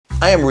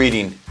I am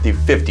reading the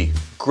 50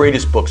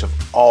 greatest books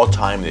of all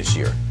time this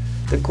year.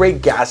 The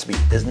Great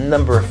Gatsby is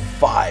number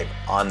 5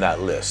 on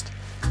that list.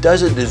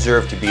 Does it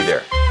deserve to be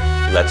there?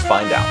 Let's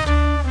find out.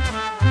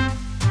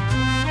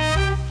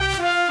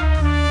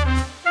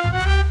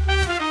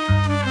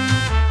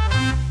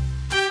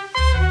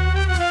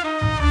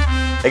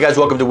 Hey guys,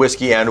 welcome to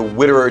Whiskey and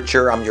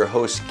Literature. I'm your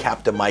host,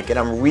 Captain Mike, and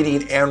I'm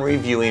reading and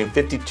reviewing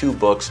 52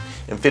 books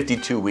in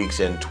 52 weeks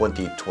in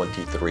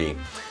 2023,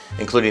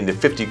 including the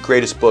 50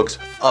 greatest books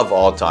of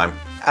all time,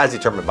 as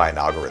determined by an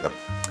algorithm.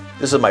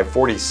 This is my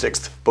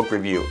 46th book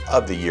review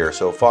of the year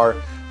so far,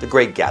 The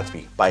Great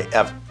Gatsby by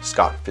F.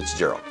 Scott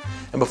Fitzgerald.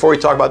 And before we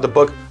talk about the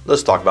book,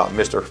 let's talk about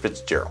Mr.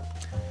 Fitzgerald.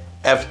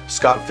 F.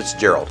 Scott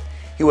Fitzgerald.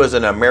 He was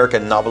an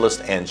American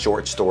novelist and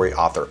short story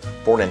author.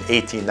 Born in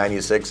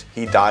 1896,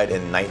 he died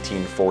in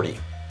 1940.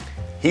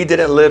 He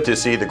didn't live to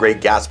see The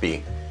Great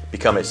Gatsby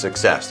become a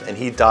success, and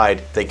he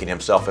died thinking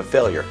himself a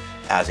failure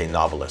as a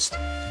novelist.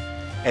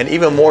 And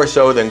even more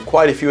so than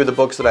quite a few of the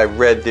books that I've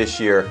read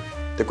this year,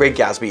 The Great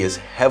Gatsby is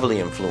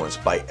heavily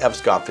influenced by F.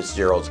 Scott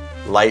Fitzgerald's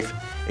life,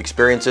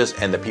 experiences,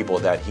 and the people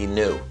that he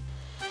knew.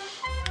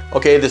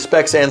 Okay, the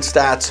specs and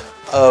stats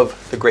of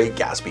The Great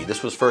Gatsby.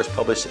 This was first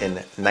published in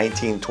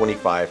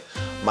 1925.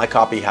 My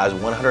copy has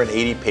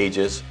 180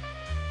 pages,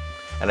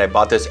 and I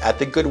bought this at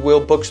the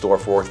Goodwill bookstore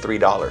for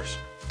 $3.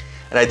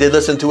 And I did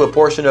listen to a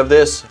portion of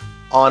this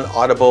on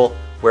Audible,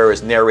 where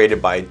it's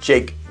narrated by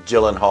Jake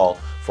Gyllenhaal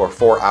for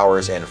 4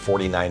 hours and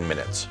 49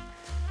 minutes.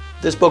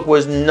 This book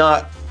was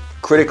not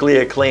critically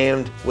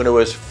acclaimed when it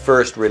was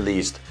first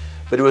released,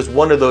 but it was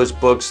one of those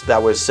books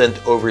that was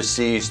sent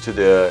overseas to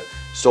the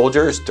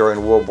soldiers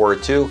during World War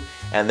II,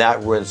 and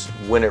that was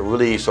when it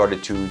really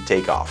started to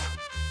take off.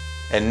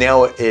 And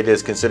now it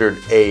is considered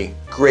a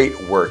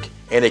great work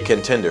and a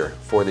contender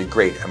for the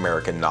great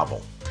American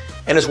novel.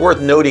 And it's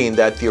worth noting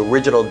that the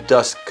original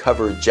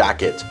dust-covered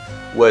jacket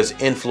was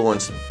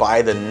influenced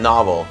by the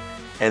novel,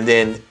 and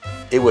then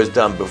it was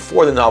done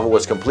before the novel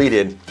was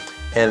completed,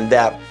 and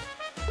that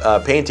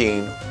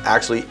painting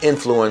actually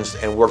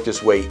influenced and worked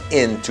its way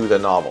into the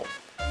novel.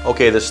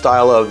 Okay, the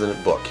style of the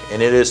book,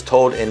 and it is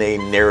told in a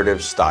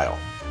narrative style.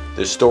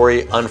 The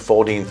story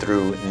unfolding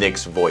through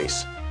Nick's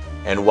voice.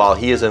 And while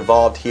he is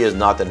involved, he is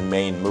not the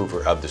main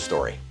mover of the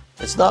story.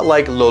 It's not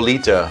like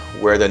Lolita,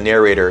 where the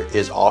narrator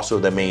is also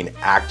the main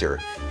actor,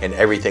 and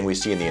everything we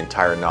see in the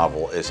entire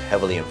novel is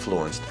heavily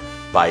influenced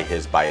by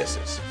his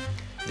biases.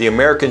 The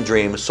American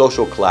dream,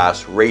 social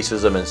class,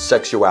 racism, and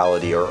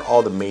sexuality are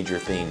all the major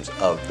themes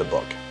of the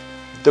book.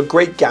 The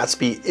Great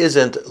Gatsby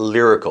isn't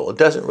lyrical. It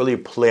doesn't really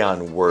play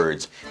on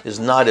words. It's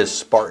not as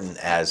Spartan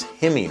as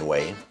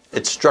Hemingway.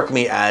 It struck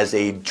me as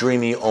a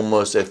dreamy,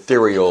 almost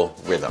ethereal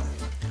rhythm.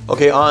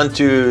 Okay, on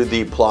to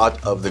the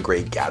plot of The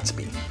Great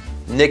Gatsby.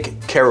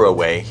 Nick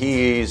Carraway,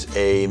 he's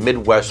a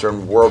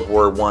Midwestern World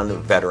War I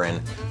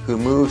veteran who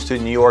moves to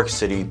New York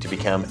City to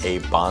become a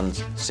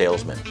bonds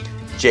salesman.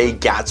 Jay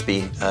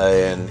Gatsby,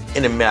 an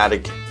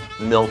enigmatic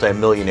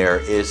multimillionaire,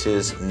 is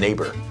his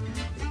neighbor.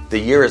 The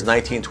year is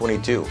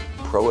 1922,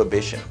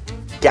 Prohibition.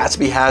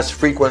 Gatsby has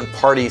frequent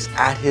parties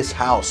at his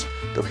house,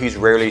 though he's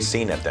rarely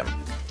seen at them.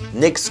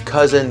 Nick's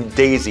cousin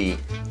Daisy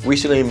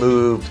recently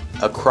moved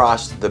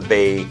across the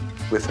bay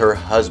with her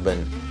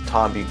husband,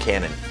 Tom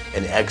Buchanan,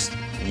 an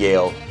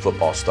ex-Yale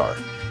football star.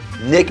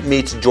 Nick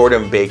meets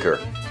Jordan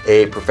Baker,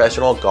 a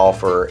professional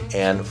golfer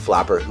and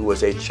flapper who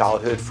was a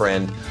childhood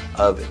friend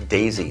of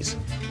Daisy's.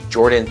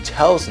 Jordan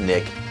tells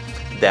Nick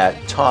that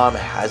Tom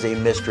has a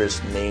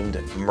mistress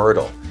named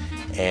Myrtle,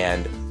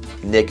 and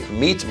Nick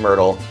meets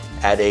Myrtle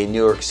at a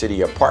New York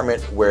City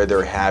apartment where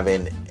they're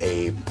having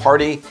a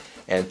party,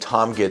 and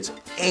Tom gets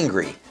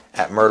angry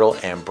at Myrtle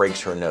and breaks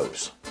her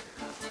nose.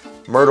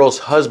 Myrtle's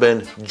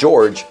husband,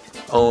 George,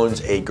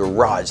 owns a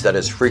garage that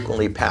is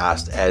frequently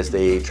passed as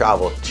they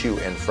travel to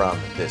and from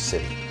this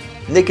city.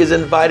 Nick is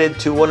invited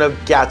to one of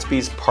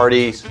Gatsby's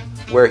parties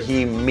where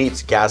he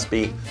meets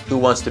Gatsby, who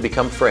wants to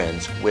become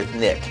friends with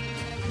Nick.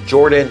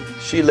 Jordan,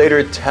 she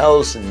later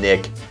tells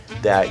Nick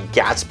that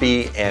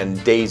Gatsby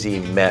and Daisy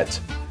met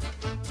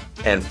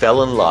and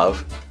fell in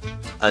love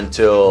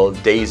until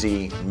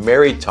Daisy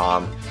married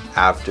Tom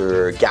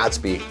after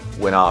Gatsby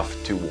went off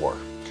to war.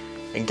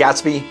 And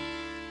Gatsby,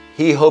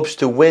 he hopes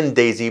to win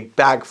Daisy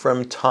back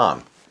from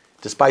Tom,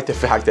 despite the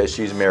fact that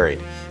she's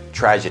married.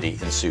 Tragedy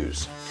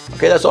ensues.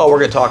 Okay, that's all we're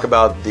going to talk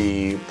about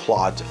the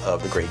plot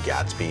of The Great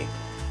Gatsby,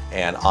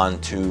 and on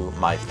to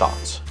my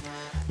thoughts.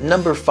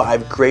 Number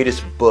 5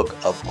 greatest book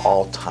of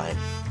all time.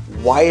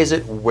 Why is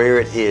it where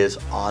it is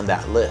on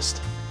that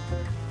list?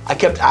 I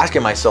kept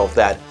asking myself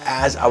that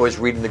as I was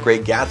reading The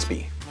Great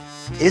Gatsby.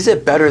 Is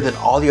it better than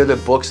all the other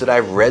books that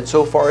I've read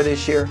so far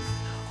this year?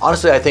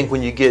 Honestly, I think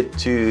when you get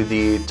to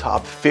the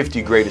top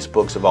 50 greatest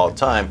books of all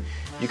time,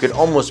 you could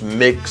almost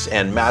mix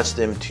and match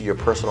them to your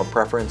personal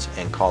preference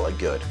and call it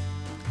good.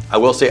 I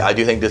will say I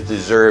do think this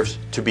deserves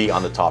to be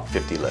on the top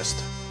 50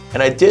 list.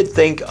 And I did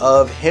think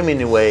of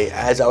Hemingway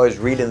as I was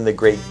reading The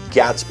Great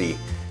Gatsby,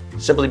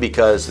 simply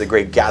because The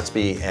Great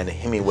Gatsby and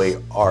Hemingway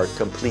are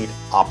complete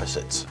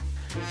opposites.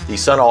 The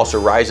Sun Also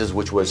Rises,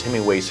 which was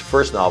Hemingway's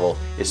first novel,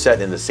 is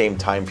set in the same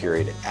time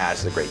period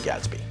as The Great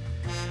Gatsby.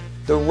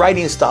 The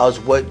writing style is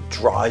what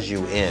draws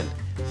you in.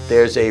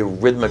 There's a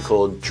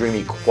rhythmical,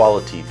 dreamy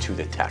quality to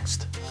the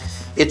text.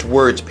 It's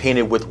words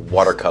painted with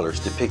watercolors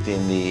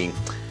depicting the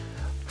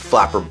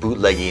flapper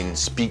bootlegging,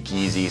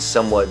 speakeasy,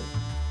 somewhat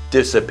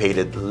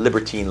dissipated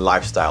libertine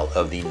lifestyle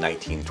of the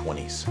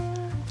 1920s.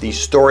 The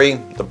story,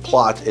 the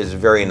plot is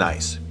very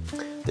nice.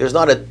 There's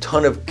not a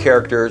ton of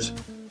characters,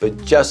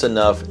 but just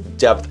enough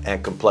depth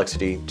and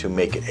complexity to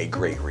make it a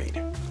great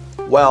read.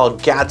 While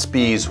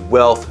Gatsby's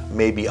wealth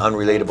may be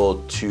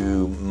unrelatable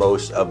to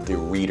most of the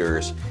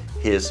readers,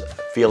 his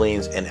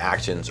feelings and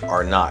actions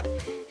are not.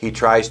 He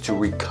tries to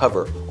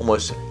recover,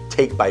 almost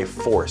take by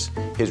force,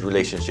 his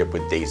relationship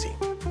with Daisy.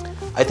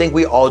 I think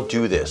we all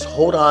do this.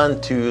 Hold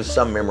on to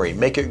some memory,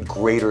 make it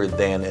greater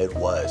than it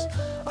was.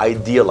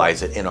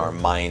 Idealize it in our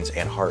minds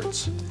and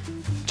hearts.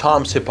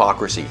 Tom's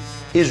hypocrisy,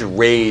 his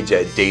rage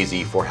at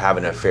Daisy for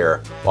having an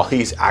affair while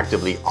he's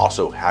actively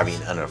also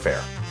having an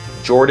affair.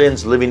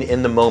 Jordan's living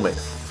in the moment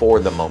for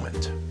the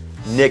moment.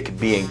 Nick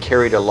being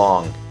carried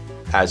along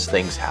as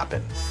things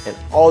happen. And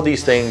all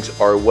these things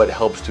are what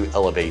helps to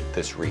elevate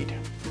this read.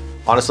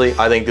 Honestly,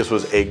 I think this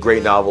was a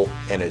great novel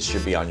and it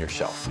should be on your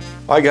shelf.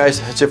 All right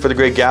guys, that's it for The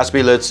Great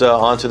Gatsby. Let's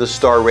on to the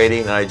star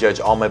rating, and I judge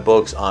all my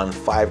books on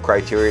 5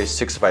 criteria,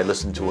 6 if I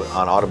listen to it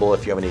on Audible.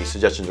 If you have any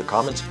suggestions or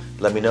comments,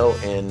 let me know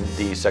in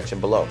the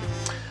section below.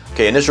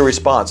 Okay, initial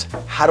response,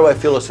 how do I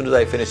feel as soon as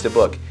I finish the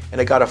book?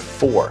 And I got a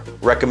 4.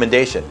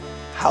 Recommendation,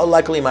 how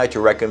likely am I to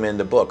recommend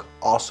the book?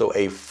 Also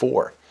a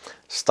 4.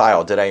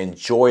 Style, did I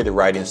enjoy the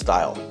writing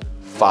style?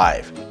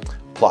 5.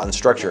 Plot and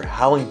structure,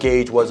 how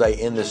engaged was I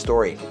in the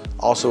story?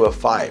 Also a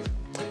 5.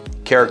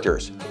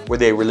 Characters, were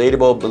they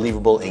relatable,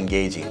 believable,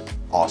 engaging?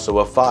 Also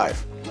a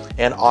 5.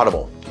 And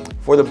Audible,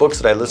 for the books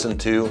that I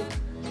listened to,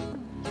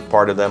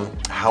 part of them,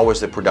 how was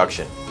the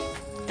production?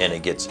 And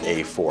it gets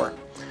a 4.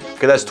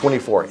 Okay, that's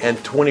 24,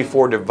 and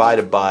 24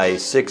 divided by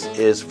 6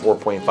 is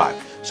 4.5.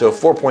 So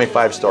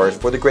 4.5 stars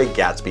for The Great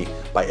Gatsby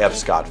by F.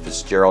 Scott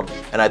Fitzgerald,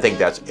 and I think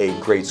that's a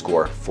great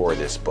score for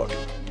this book.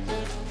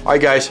 All right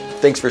guys,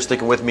 thanks for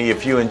sticking with me.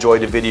 If you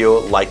enjoyed the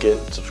video, like it,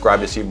 subscribe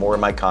to see more of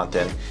my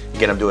content.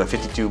 Again, I'm doing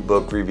 52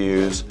 book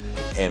reviews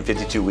and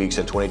 52 weeks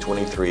in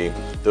 2023.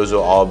 Those will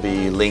all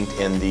be linked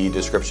in the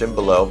description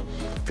below.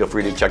 Feel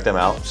free to check them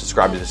out.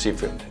 Subscribe to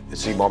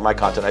see more of my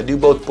content. I do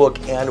both book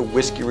and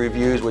whiskey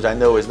reviews, which I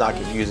know is not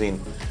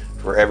confusing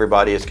for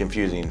everybody. It's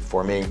confusing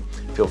for me.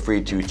 Feel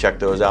free to check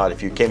those out.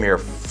 If you came here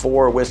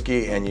for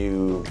whiskey and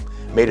you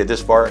made it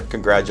this far,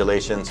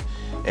 congratulations.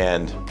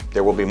 And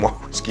there will be more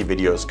whiskey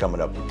videos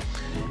coming up.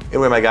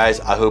 Anyway, my guys,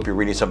 I hope you're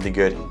reading something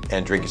good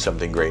and drinking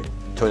something great.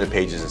 Turn the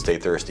pages and stay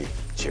thirsty.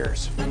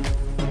 Cheers.